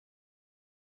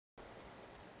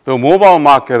The mobile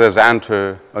market has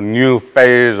entered a new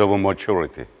phase of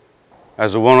maturity.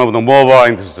 As one of the mobile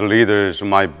industry leaders,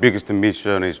 my biggest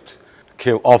mission is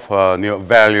to offer new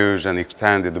values and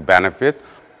extended benefit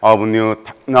of new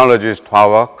technologies to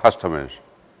our customers.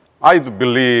 I do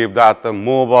believe that the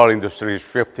mobile industry is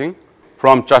shifting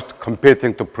from just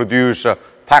competing to produce a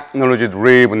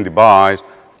technology-driven device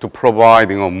to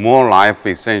providing a more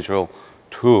life-essential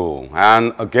tool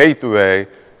and a gateway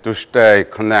to stay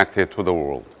connected to the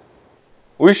world.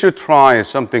 We should try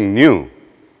something new,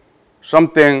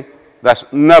 something that's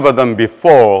never done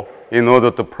before in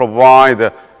order to provide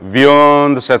a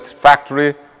beyond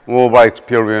satisfactory mobile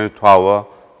experience to our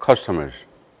customers.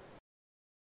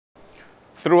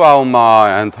 Throughout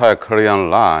my entire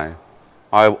Korean life,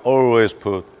 I've always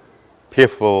put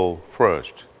people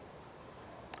first.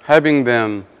 Having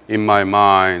them in my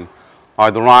mind,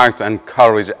 I'd like to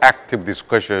encourage active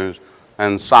discussions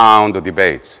and sound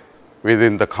debates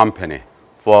within the company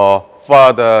for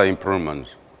further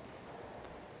improvements.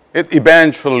 It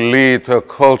eventually leads to a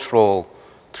cultural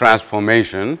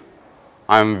transformation.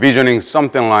 I'm envisioning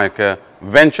something like a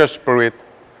venture spirit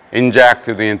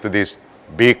injected into this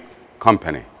big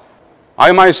company.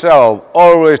 I myself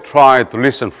always try to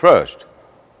listen first,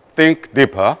 think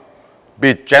deeper,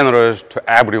 be generous to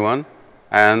everyone,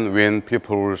 and win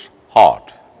people's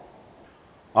heart.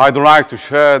 I'd like to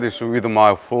share this with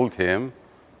my full team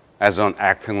as an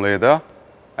acting leader,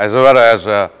 as well as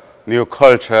a new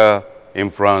culture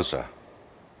influencer.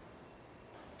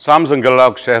 Samsung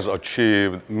Galaxy has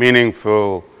achieved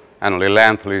meaningful and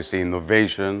relentless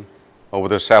innovation over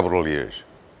the several years.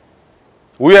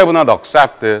 We have not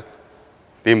accepted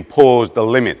the imposed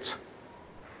limits.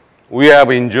 We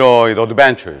have enjoyed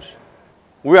adventures.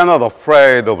 We are not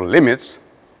afraid of limits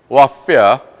or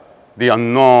fear the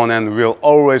unknown and will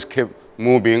always keep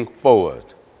moving forward.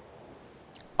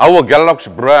 Our Galaxy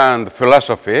brand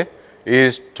philosophy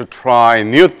is to try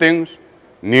new things,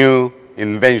 new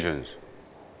inventions.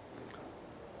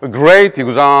 A great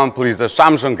example is the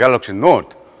Samsung Galaxy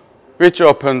Note, which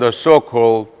opened the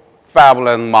so-called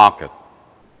phablet market.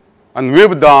 And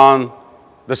we've done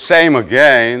the same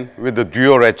again with the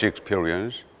dual edge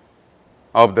experience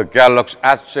of the Galaxy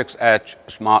S6 Edge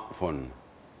smartphone.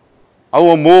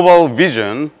 Our mobile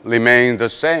vision remains the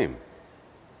same,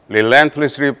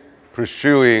 relentlessly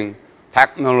pursuing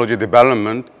technology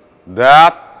development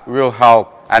that will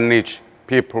help enrich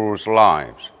people's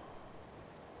lives.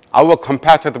 Our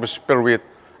competitive spirit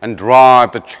and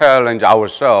drive to challenge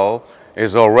ourselves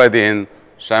is already in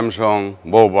Samsung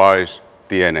Mobile's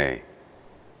DNA.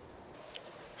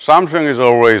 Samsung is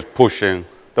always pushing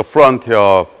the frontier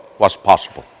of what's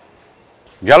possible.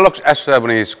 Galaxy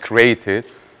S7 is created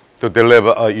to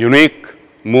deliver a unique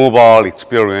mobile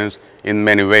experience in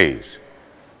many ways.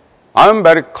 I'm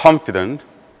very confident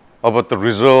about the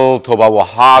result of our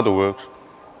hard work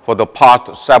for the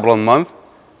past several months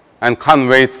and can't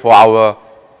wait for our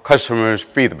customers'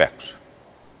 feedbacks.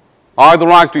 I'd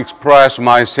like to express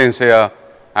my sincere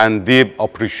and deep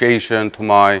appreciation to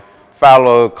my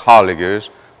fellow colleagues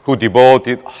who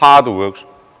devoted hard work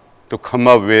to come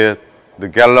up with the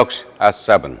Galaxy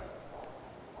S7.